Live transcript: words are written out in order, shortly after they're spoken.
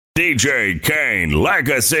DJ Kane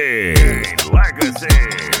Legacy.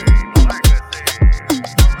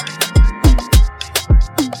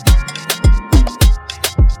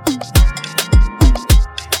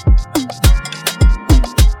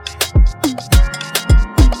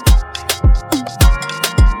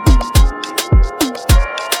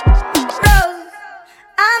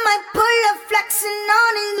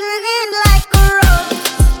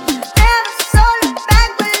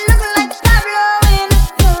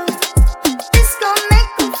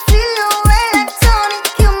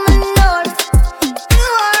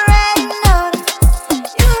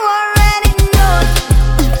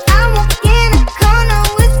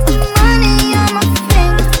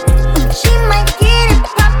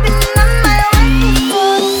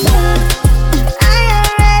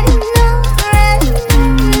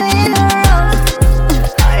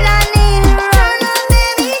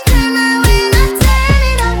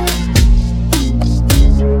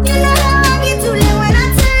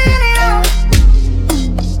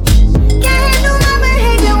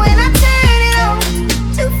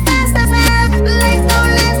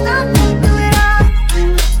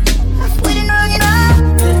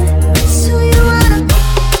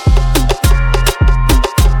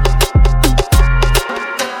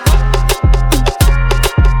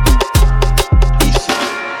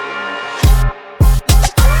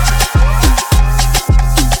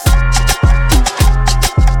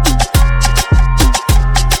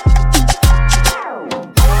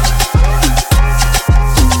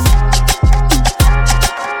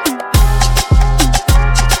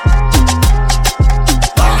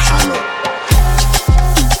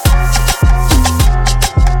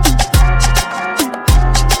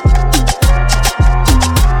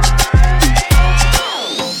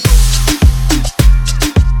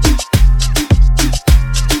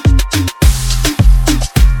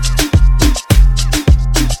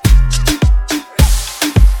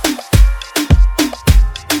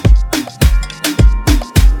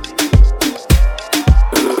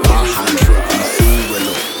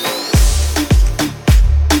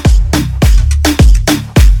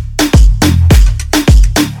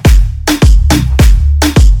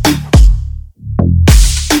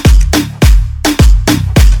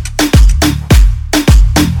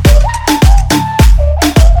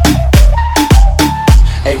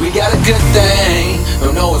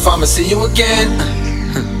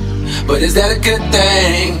 But is that a good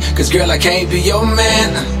thing? Cause girl, I can't be your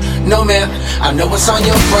man. No man, I know what's on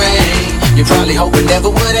your brain. You're probably hoping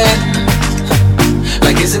never would end.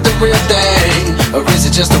 Like, is it the real thing? Or is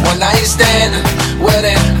it just a one night stand? Well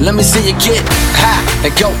then, let me see you get high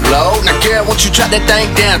and go low. Now girl, won't you drop that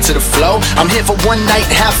thing down to the floor? I'm here for one night,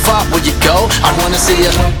 how far will you go? I wanna see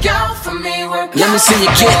you work out for me, work. Let me see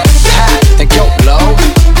you get high and go low.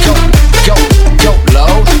 Go low, go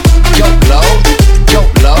low, go low,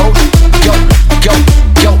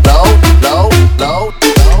 go low, low.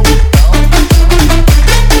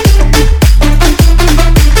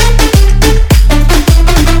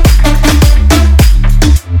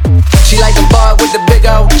 She like a boy with the big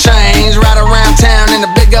old chains, ride around town in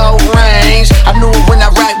the big old range. I knew it when I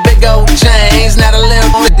rock big old chains, not a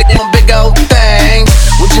little on big old things.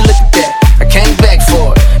 Would you look at that? I came back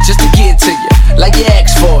for it, just to get to you, like you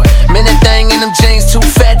asked for it. Man, that thing in them jeans too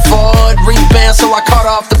fat for it. Rebound, so I caught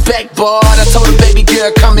off the backboard. I told her, baby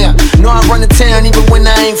girl, come here. Know I run the town even when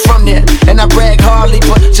I ain't from there. And I brag hardly,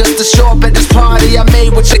 but just to show up at this party I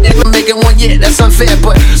made with you, never making one yet. That's unfair,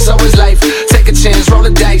 but so is life. Take a chance, roll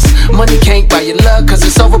the dice. Money can't buy your love, cause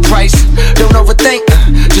it's overpriced. Don't overthink,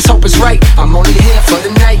 just hope it's right. I'm only here for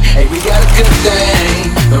the night. Hey, we got a good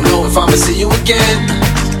thing. Don't know if I'ma see you again,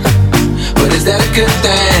 but is that a good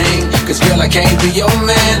thing? Cause girl, I can't be your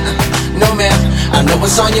man. No man, I know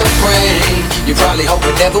what's on your brain. You probably hope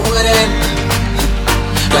it never would end.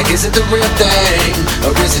 Like, is it the real thing?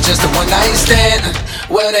 Or is it just a one night stand?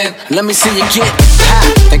 Well then, let me see you get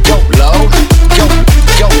high and go low. Go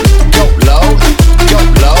low, go low, go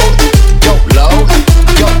low, go low.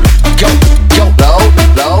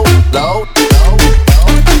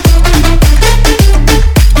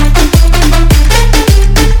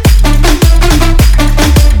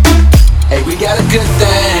 Hey, we got a good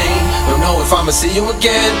thing. Don't know if I'ma see you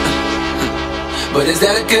again, but is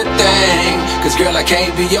that a good thing? Cause girl, I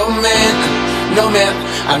can't be your man. No man,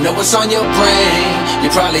 I know what's on your brain. You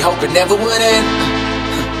probably hope it never would end.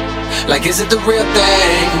 Like, is it the real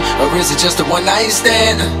thing? Or is it just a one night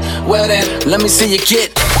stand? Well then, let me see you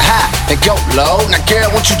get high and go low. Now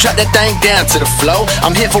girl, won't you drop that thing down to the floor?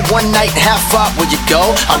 I'm here for one night, how far will you go?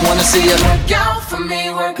 I wanna see you work out for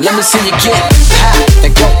me, work. Let me see you get high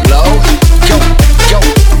and go low. Go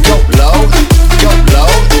low, go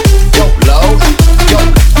low.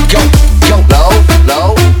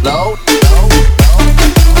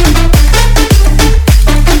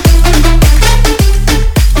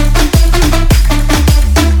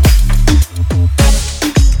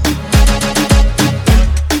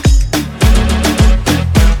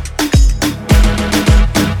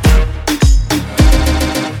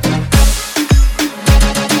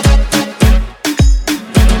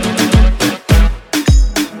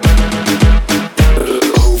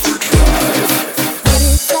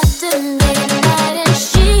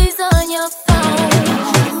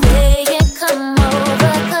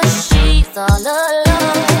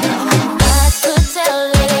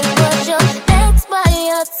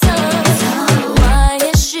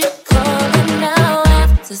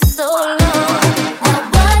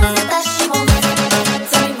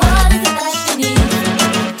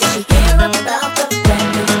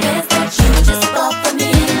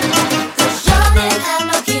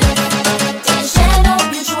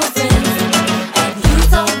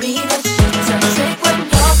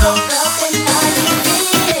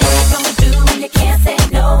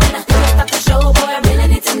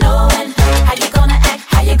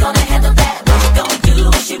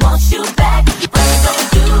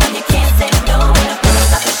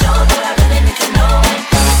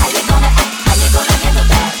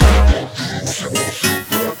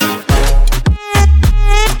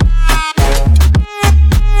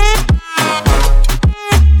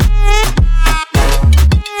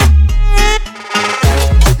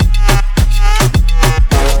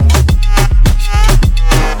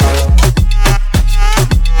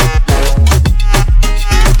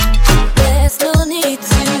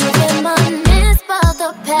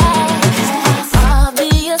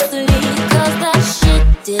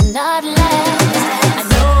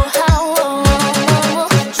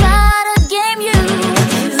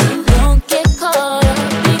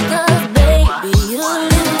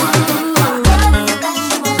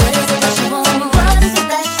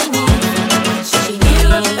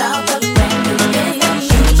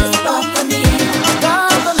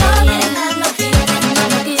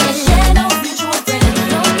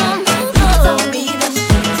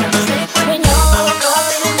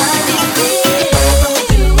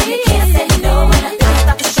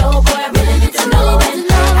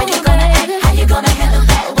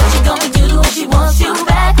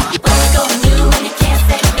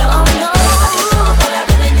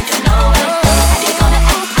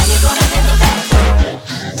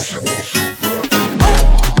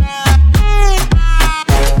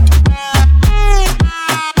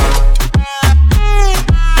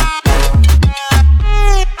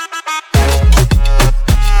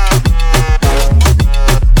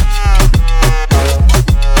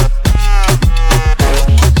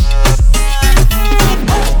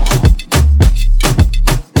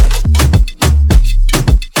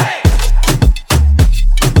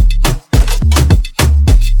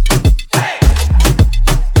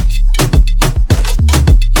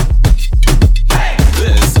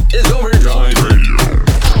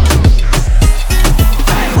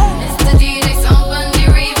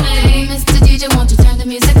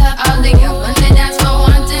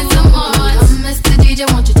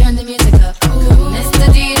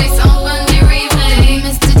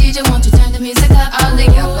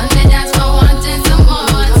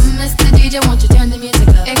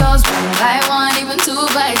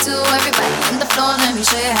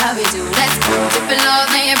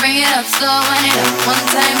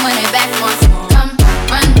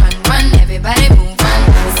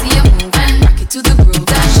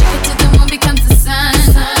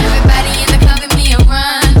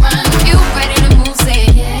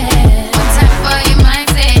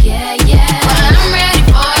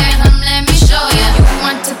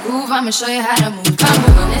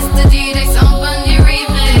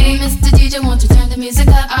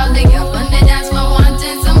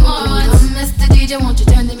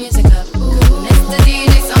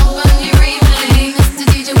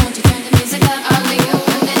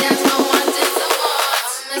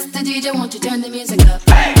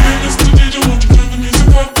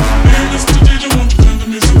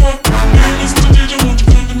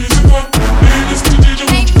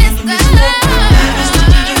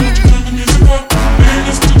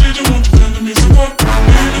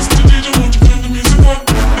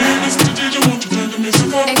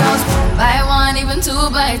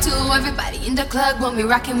 Everybody in the club when we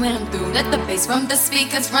rockin' when I'm through. Let the bass from the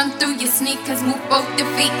speakers run through your sneakers. Move both your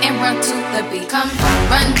feet and run to the beat. Come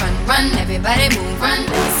run, run, run, everybody move, run.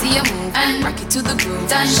 Let me see you move and rock it to the groove.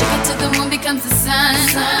 Done, shake it till the moon becomes the sun.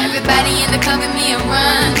 Everybody in the club with me and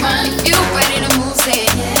run, run. If you ready to move, say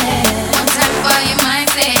it, yeah. One time for your mind,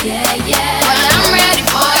 say it, yeah, yeah. Well, I'm ready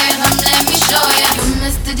for you, let me show you.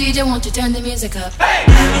 Mr. DJ, won't you turn the music up? Hey,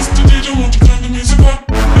 Mr. DJ, won't you turn the music up?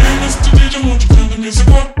 Hey, Mr. DJ, won't you turn the music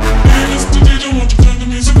up? Hey, Mr. DJ, won't you turn the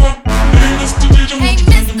music up? Hey, Mr. DJ, won't you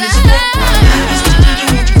turn the music up? Hey, Mr.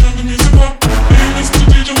 DJ, won't you turn the music up? Hey, Mr.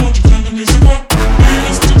 DJ, won't you turn the music up? Hey,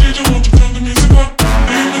 Mr. DJ, won't you turn the music up?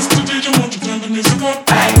 Hey, Mr. DJ, won't you turn the music up?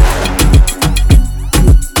 Hey.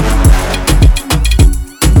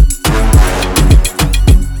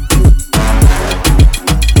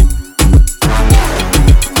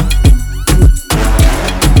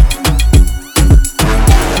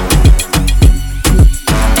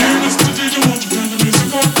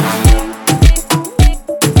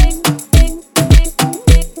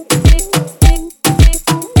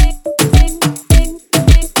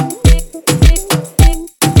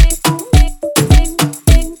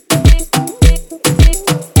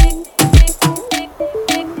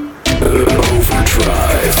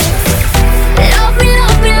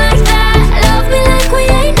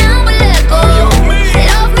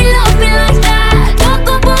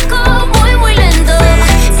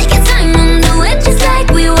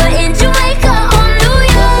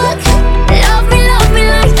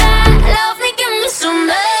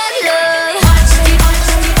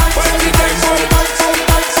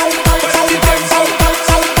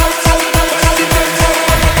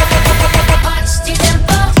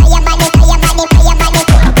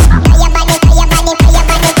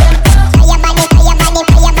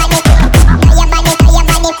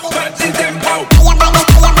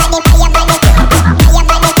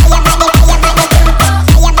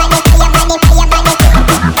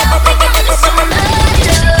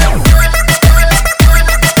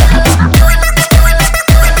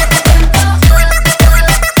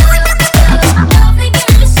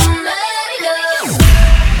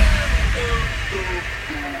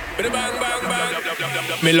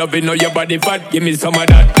 Me loving how your body fat, give me some of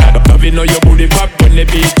that. Loving how your booty pop when the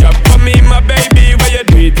beat drop. For me, my baby, when you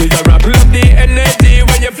do it is a rap. Love the energy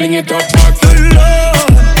when you fling it up back. So low,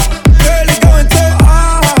 girl, you going so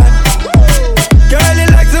hard. Girl, you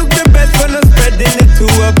like look the best when I'm spreading it to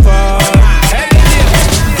a part.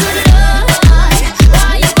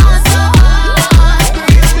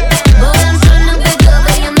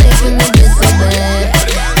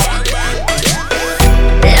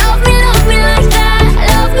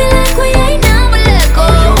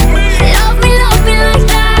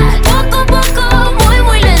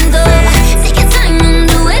 Muy lento. Sé que time,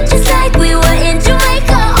 do it just like we were in Jamaica.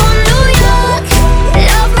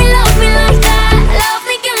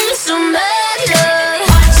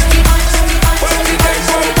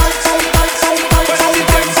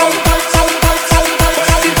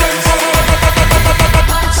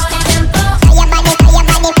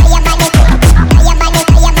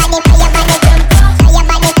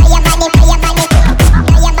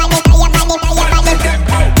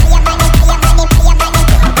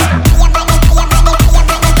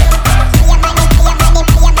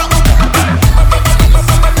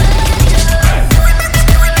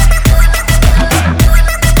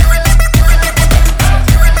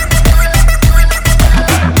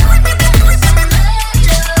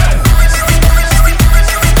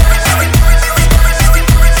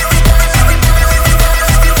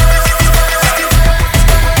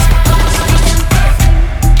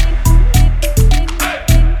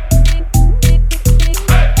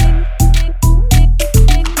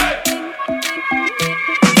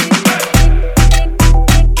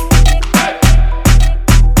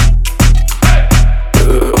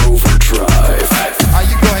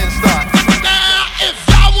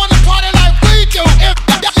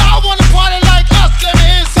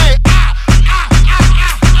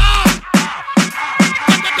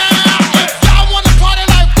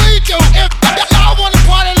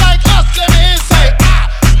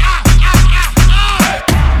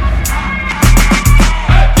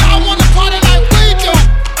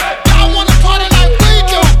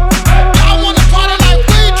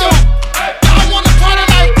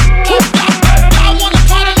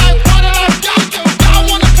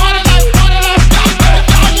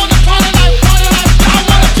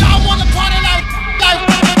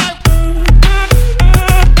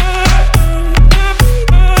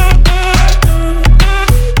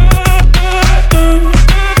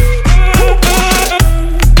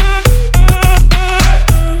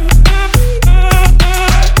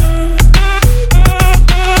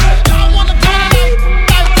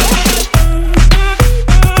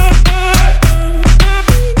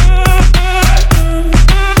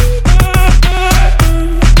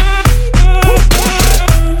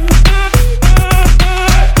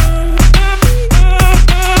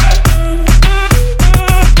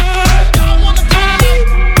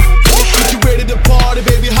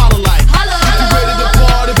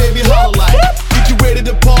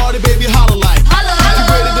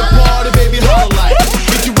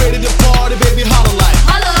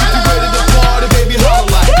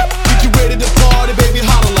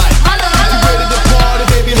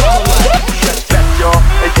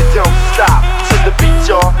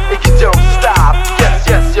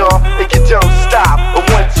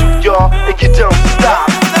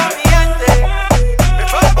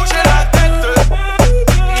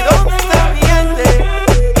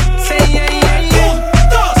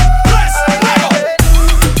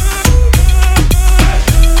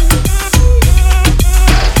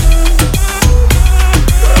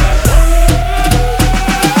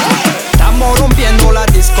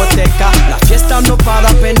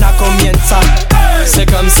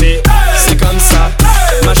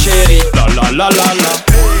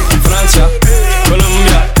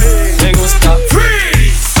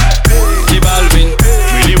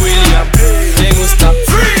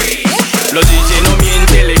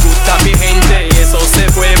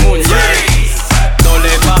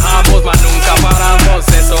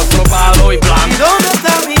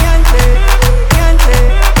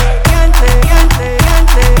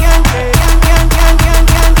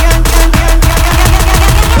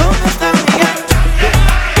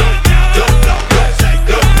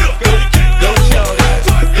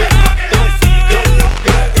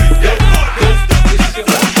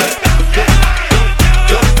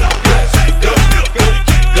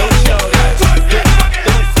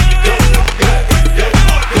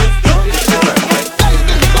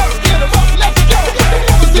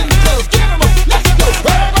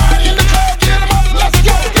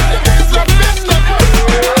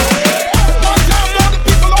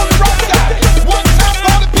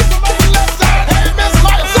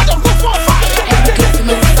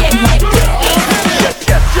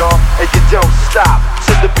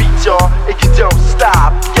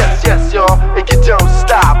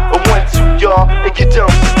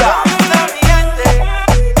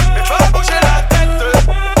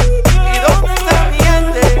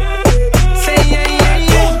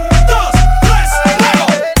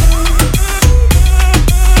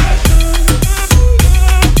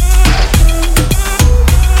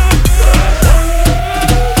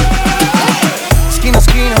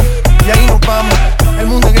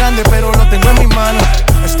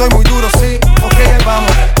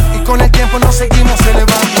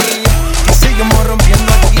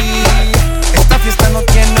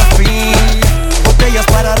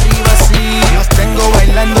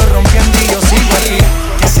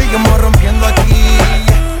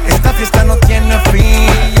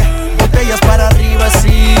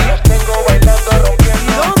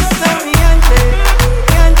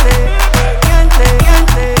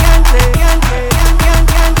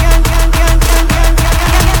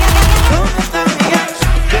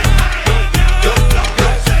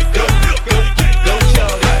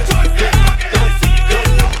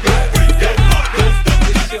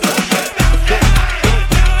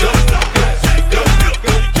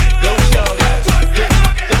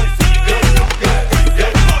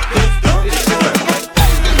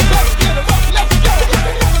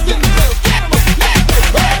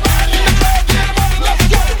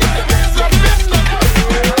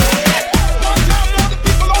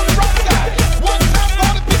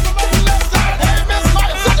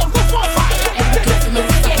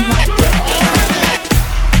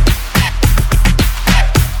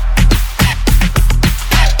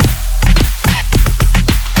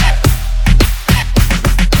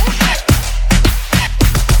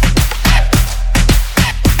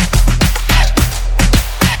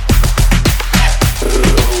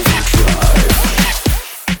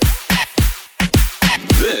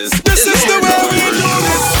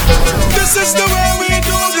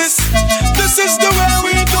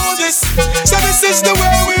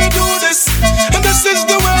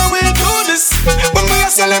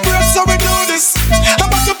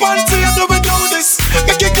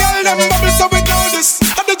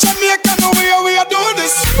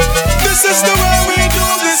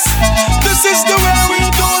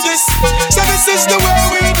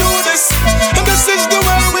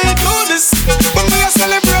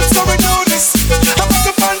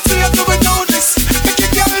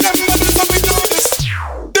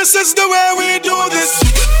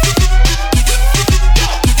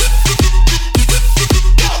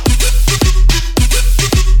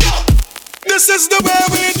 is the way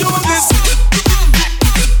we do this.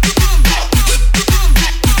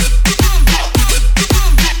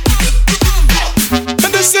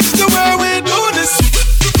 And this is the way we do this.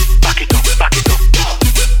 Back it up, back it up.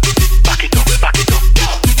 Back it up, back it up.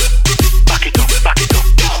 Back it up, back it up.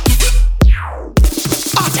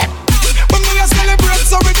 When we are celebrate,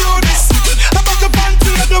 so we do this. About the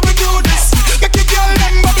party, how do we do this? Make it girl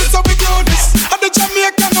them bubble, so we do this. At the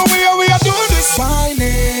Jamaican way, we are doing this.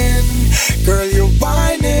 Whining, girl, you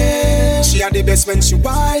whining. She had the best when she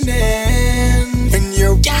whining. When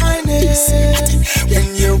you're whining,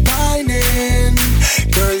 when you're whining,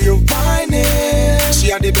 girl, you whining. She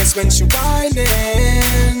had the best when she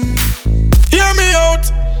whining. Hear me out.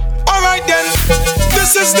 Alright then,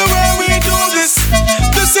 this is the way we do this.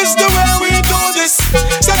 This is the way we do this.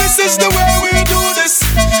 So this is the way we do this.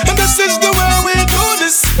 And this is the way we do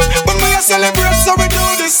this. When we are celebrate, so we do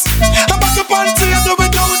this. About the party, how do we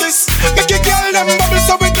do this? Make it girl them bubble,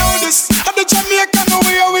 so we do this. At the Jamaican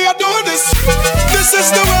way, we are doing this. This is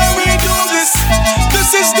the way we do this.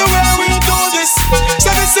 This is the way we do this. So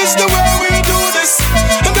this is the way we do this.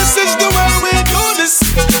 And this is the way we do this.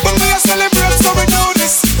 When we are celebrate, so we do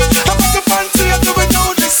this. About the party, how do we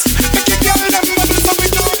do this? Make it girl them bubble, so we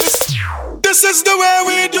do this. This is the way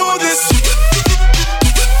we do this.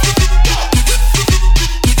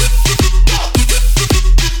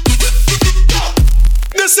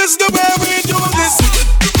 This is the way we do this.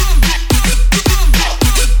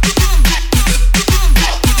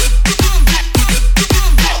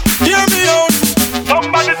 Hear me out.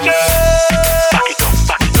 Somebody say, back it up,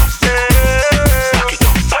 back it up. Back it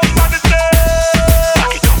up, back it up. Somebody say,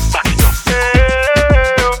 back it up, back it up.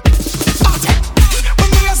 When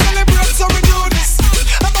we are celebrate, so we do this.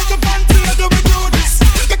 About the party, how do we do this?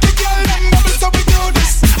 Make the girl them bubble, so we do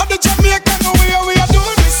this. At the Jamaican way, we are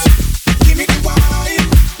doing this. Give me the wine,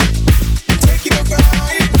 take it a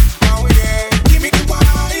ride. Oh yeah, give me the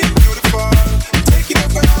wine, beautiful. Take it a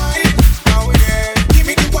ride. Oh yeah, give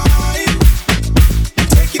me the wine,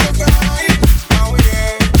 take it a ride. Oh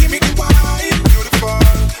yeah, give me the wine, beautiful.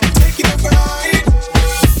 Take it a ride.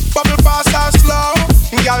 Bubble fast or slow,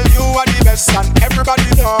 girl, you are the best and everybody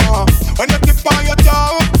know. When you tip on your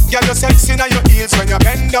toe, girl, you're sexy now your heels when you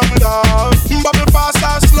bend down low. Bubble fast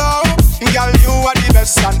or slow, girl, you are the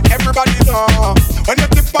best and everybody know. When you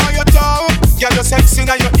tip on your toe, girl, you're sexy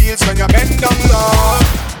now your heels when you bend down low.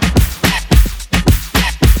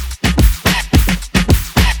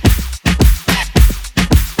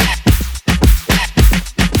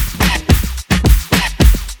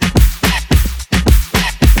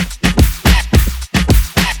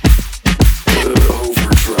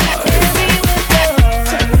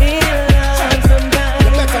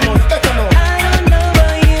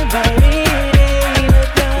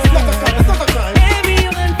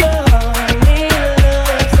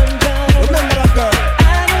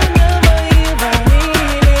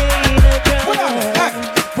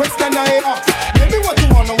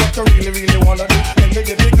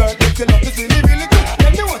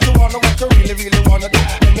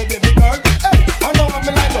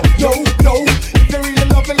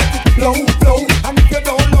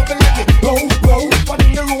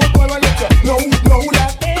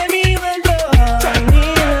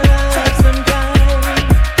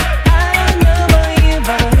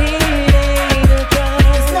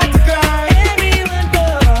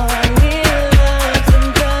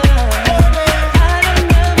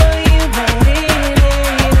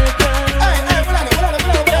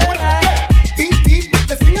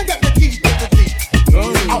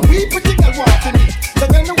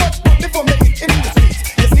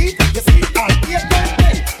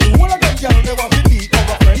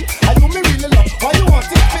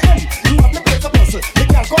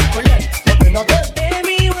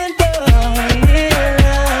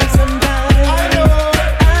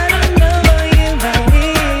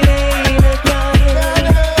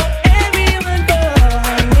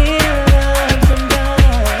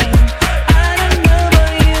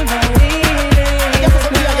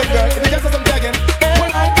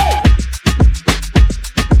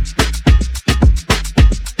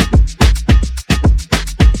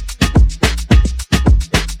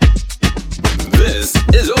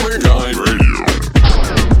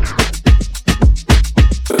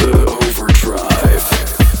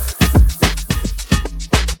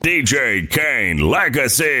 DJ Kane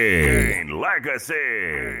Legacy. Kane Legacy.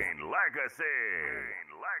 Kane Legacy.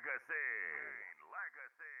 Kane Legacy.